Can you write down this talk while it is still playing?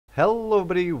Hello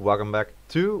everybody, welcome back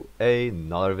to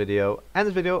another video. And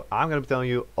this video I'm gonna be telling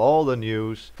you all the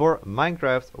news for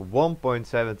Minecraft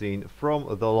 1.17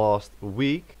 from the last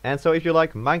week. And so if you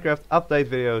like Minecraft update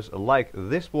videos like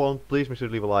this one, please make sure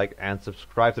to leave a like and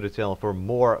subscribe to the channel for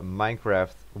more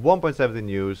Minecraft 1.17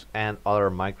 news and other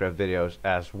Minecraft videos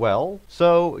as well.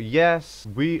 So yes,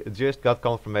 we just got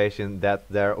confirmation that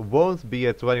there won't be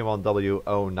a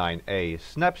 21w09a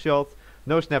snapshot.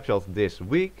 No snapshot this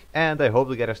week, and I hope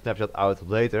to get a snapshot out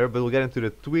later, but we'll get into the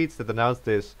tweets that announced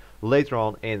this later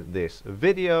on in this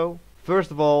video. First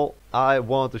of all, I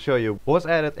want to show you what was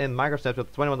added in Minecraft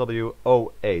Snapshot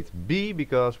 21w08b,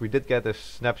 because we did get a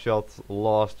snapshot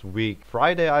last week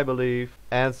Friday, I believe.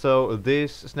 And so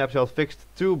this snapshot fixed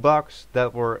two bugs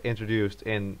that were introduced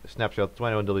in Snapshot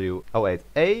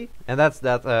 21w08a, and that's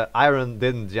that iron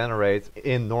didn't generate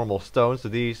in normal stone. So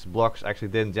these blocks actually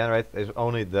didn't generate. It's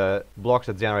only the blocks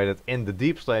that generated in the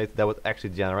deep slate that would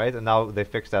actually generate, and now they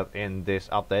fixed that in this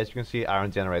update. You can see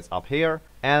iron generates up here,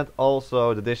 and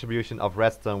also the distribution of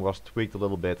redstone was tweaked a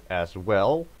little bit as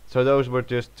well. So those were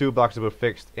just two bugs that were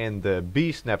fixed in the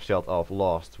B snapshot of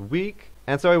last week.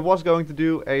 And so I was going to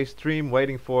do a stream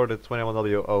waiting for the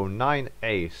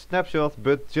 21w09a snapshot,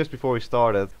 but just before we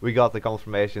started we got the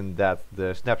confirmation that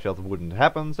the snapshot wouldn't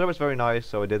happen, so it was very nice,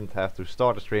 so I didn't have to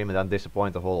start the stream and then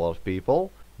disappoint a whole lot of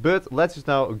people. But let's just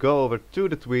now go over to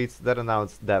the tweets that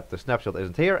announced that the snapshot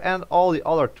isn't here, and all the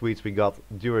other tweets we got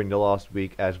during the last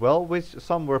week as well, which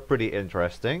some were pretty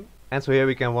interesting. And so here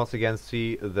we can once again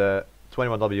see the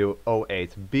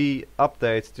 21w08b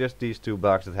updates, just these two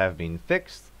bugs that have been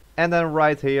fixed. And then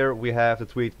right here we have the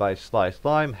tweet by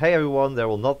slicedlime. Hey everyone, there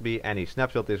will not be any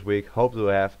snapshot this week, hope to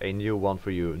have a new one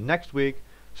for you next week.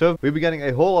 So we've been getting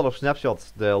a whole lot of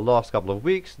snapshots the last couple of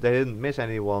weeks. They didn't miss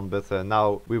anyone, but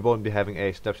now we won't be having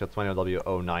a snapshot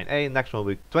 21w09a. Next one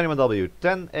will be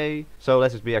 21w10a. So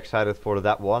let's just be excited for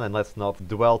that one, and let's not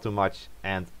dwell too much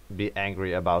and be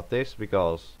angry about this,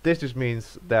 because this just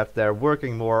means that they're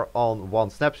working more on one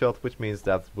snapshot, which means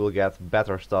that we'll get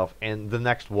better stuff in the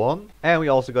next one. And we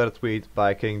also got a tweet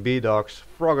by Kingbdogz,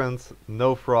 Frogant,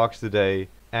 no frogs today.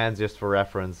 And just for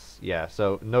reference, yeah,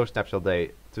 so no snapshot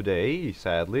day today,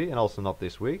 sadly, and also not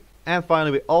this week. And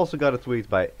finally we also got a tweet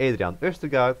by Adrian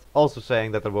Östergaard, also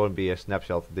saying that there won't be a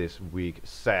snapshot this week,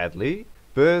 sadly.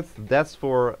 But that's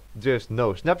for just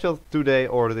no snapshot today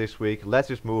or this week. Let's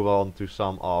just move on to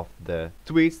some of the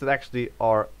tweets that actually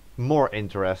are more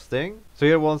interesting. So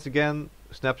here once again,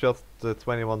 snapshot the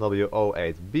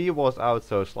 21w08b was out,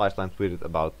 so slicedlime tweeted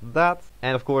about that.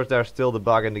 And of course there's still the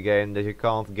bug in the game that you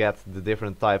can't get the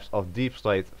different types of deep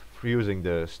slate using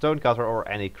the stone cutter or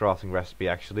any crafting recipe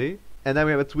actually. And then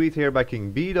we have a tweet here by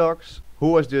Kingbdogz,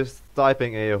 who was just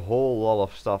typing a whole lot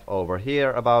of stuff over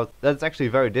here about that it's actually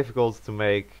very difficult to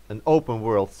make an open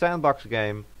world sandbox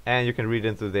game. And you can read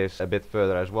into this a bit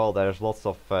further as well. There's lots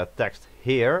of text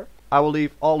here. I will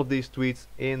leave all of these tweets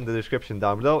in the description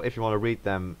down below if you want to read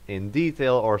them in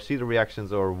detail or see the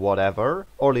reactions or whatever,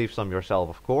 or leave some yourself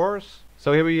of course.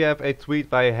 So here we have a tweet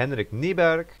by Kenrik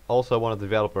Kniberg, also one of the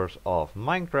developers of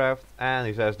Minecraft, and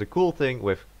he says the cool thing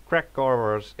with crack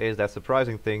carvers is that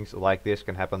surprising things like this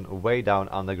can happen way down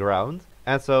underground.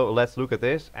 And so let's look at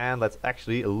this and let's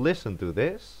actually listen to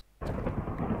this.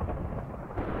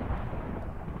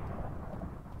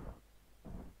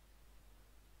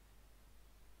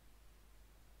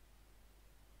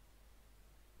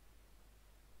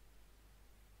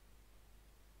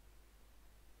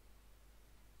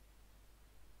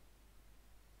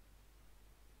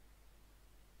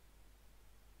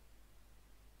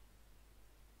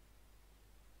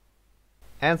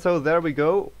 And so there we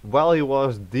go. While he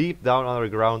was deep down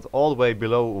underground, all the way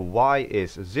below Y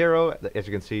is 0, as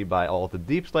you can see by all the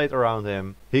deep slate around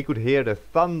him, he could hear the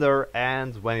thunder,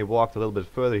 and when he walked a little bit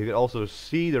further he could also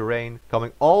see the rain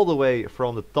coming all the way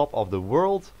from the top of the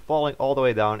world, falling all the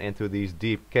way down into these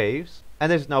deep caves.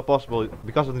 And this is now possible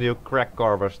because of the new crack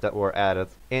carvers that were added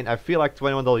in, I feel like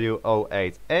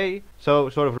 21w08a. So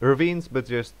sort of ravines, but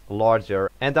just larger.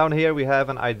 And down here we have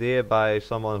an idea by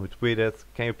someone who tweeted,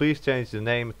 can you please change the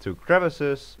name to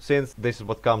crevices, since this is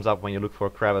what comes up when you look for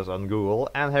crevice on Google.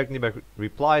 And Kenrik Kniberg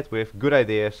replied with, good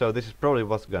idea, so this is probably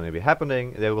what's going to be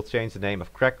happening. They will change the name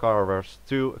of crack carvers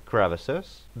to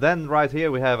crevices. Then right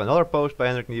here we have another post by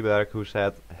Kenrik Kniberg who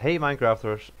said, hey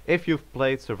Minecrafters, if you've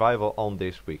played survival on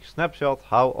this week's snapshot,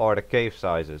 how are the cave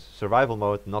sizes? Survival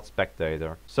mode, not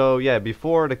spectator. So yeah,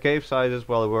 before the cave sizes,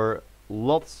 well, there were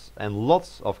lots and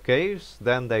lots of caves.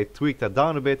 Then they tweaked that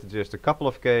down a bit to just a couple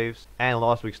of caves, and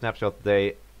last week's snapshot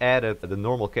they added the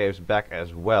normal caves back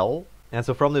as well. And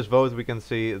so from this vote we can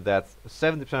see that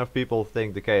 70% of people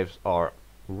think the caves are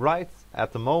right,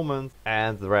 at the moment,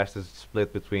 and the rest is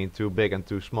split between too big and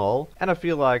too small. And I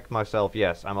feel like myself,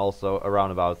 yes, I'm also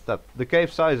around about that. The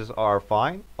cave sizes are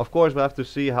fine. Of course, we'll have to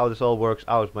see how this all works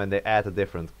out when they add the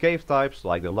different cave types,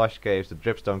 like the lush caves, the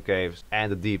dripstone caves,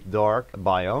 and the deep dark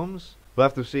biomes. We'll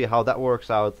have to see how that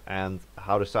works out and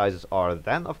how the sizes are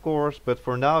then, of course, but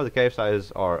for now the cave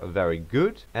sizes are very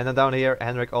good. And then down here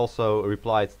Henrik also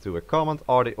replied to a comment: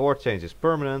 are the ore changes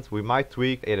permanent? We might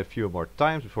tweak it a few more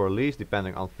times before release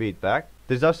depending on feedback.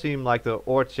 This does seem like the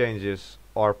ore changes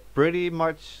are pretty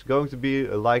much going to be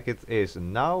like it is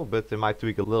now, but they might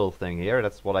tweak a little thing here.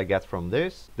 That's what I get from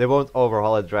this. They won't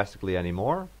overhaul it drastically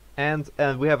anymore. And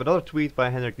we have another tweet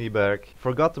by Kenrik Kniberg.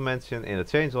 Forgot to mention, in the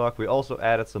changelog we also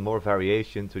added some more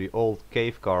variation to the old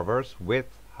cave carvers,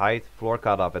 width, height, floor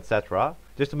cutoff, etc.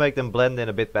 just to make them blend in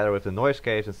a bit better with the noise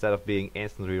caves instead of being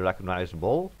instantly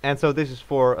recognizable. And so this is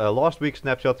for last week's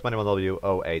Snapshot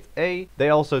 21w09a. They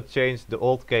also changed the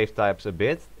old cave types a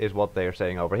bit, is what they are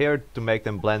saying over here, to make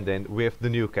them blend in with the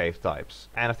new cave types.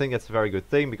 And I think that's a very good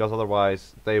thing, because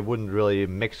otherwise they wouldn't really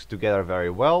mix together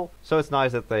very well. So it's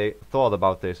nice that they thought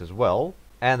about this as well.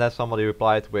 And then somebody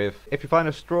replied with, if you find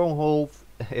a stronghold,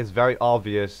 it's very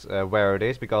obvious where it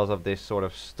is because of this sort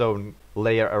of stone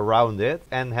layer around it.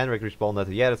 And Henrik responded,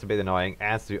 yeah, that's a bit annoying,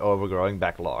 adds to the overgrowing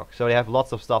backlog. So they have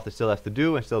lots of stuff they still have to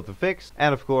do and still to fix.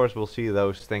 And of course we'll see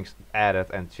those things added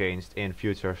and changed in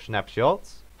future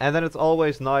snapshots. And then it's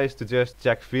always nice to just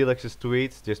check Felix's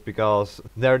tweets, just because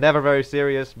they're never very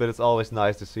serious, but it's always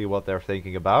nice to see what they're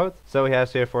thinking about. So he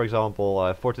has here, for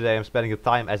example, for today I'm spending the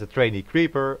time as a trainee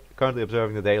creeper, currently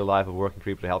observing the daily life of a working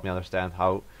creeper to help me understand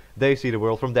how they see the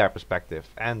world from their perspective.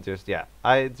 And just, yeah,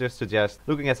 I just suggest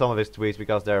looking at some of his tweets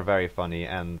because they're very funny.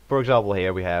 And for example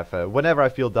here we have, whenever I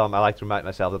feel dumb I like to remind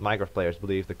myself that Minecraft players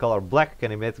believe the color black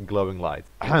can emit glowing light.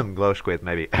 Glow squid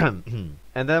maybe.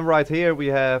 And then right here we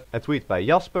have a tweet by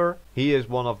Jasper. He is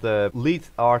one of the lead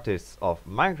artists of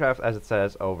Minecraft, as it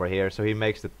says over here, so he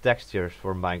makes the textures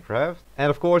for Minecraft. And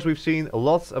of course we've seen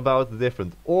lots about the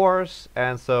different ores,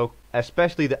 and so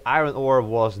especially the iron ore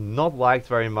was not liked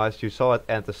very much. You saw it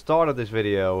at the start of this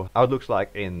video, how it looks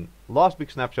like in last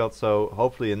week's snapshot, so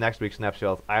hopefully in next week's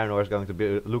snapshot iron ore is going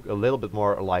to look a little bit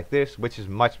more like this, which is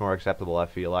much more acceptable, I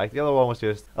feel like. The other one was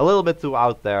just a little bit too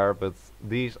out there, but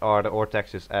these are the ore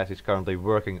textures as he's currently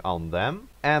working on them.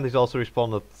 And he's also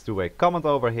responded to a comment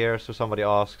over here, so somebody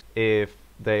asked if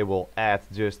they will add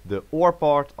just the ore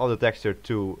part of the texture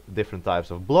to different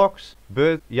types of blocks.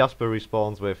 But Jasper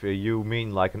responds with, you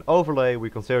mean like an overlay?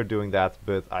 We consider doing that,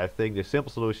 but I think the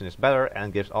simple solution is better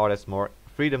and gives artists more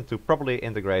freedom to properly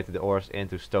integrate the ores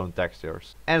into stone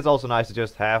textures. And it's also nice to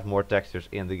just have more textures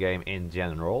in the game in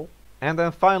general. And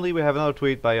then finally we have another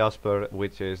tweet by Jasper,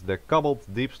 which is the cobbled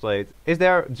deep slate is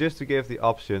there just to give the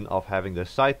option of having the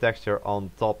side texture on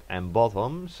top and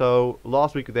bottom. So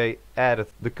last week they added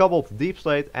the cobbled deep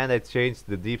slate and they changed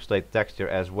the deep slate texture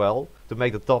as well to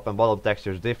make the top and bottom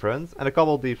textures different. And the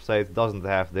cobbled deep slate doesn't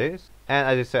have this. And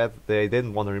as I said, they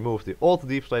didn't want to remove the old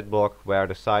deep slate block where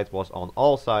the side was on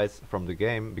all sides from the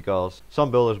game, because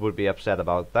some builders would be upset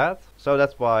about that. So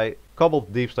that's why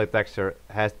cobbled deep slate texture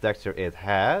has the texture it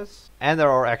has. And there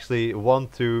are actually 1,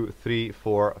 2, 3,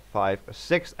 4, 5,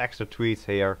 6 extra tweets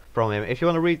here from him. If you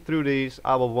want to read through these,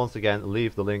 I will once again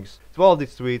leave the links to all of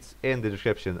these tweets in the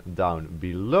description down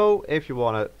below if you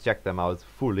want to check them out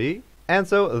fully. And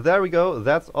so there we go,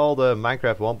 that's all the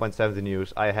Minecraft 1.70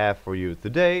 news I have for you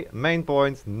today. Main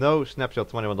point, no Snapshot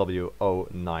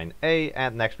 21w09a,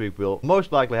 and next week we'll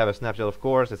most likely have a snapshot, of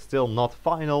course. It's still not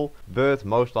final, but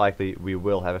most likely we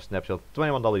will have a snapshot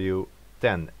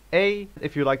 21w10a.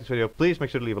 If you like this video, please make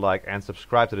sure to leave a like and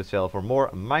subscribe to the channel for more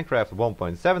Minecraft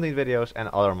 1.17 videos and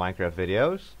other Minecraft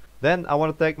videos. Then I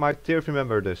want to thank my tier 3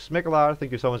 member, the Smikkelaar.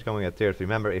 Thank you so much for becoming a tier 3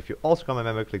 member. If you also become a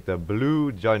member, click the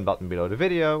blue join button below the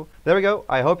video. There we go.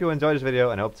 I hope you enjoyed this video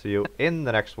and I hope to see you in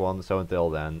the next one. So until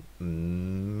then,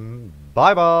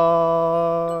 bye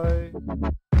bye!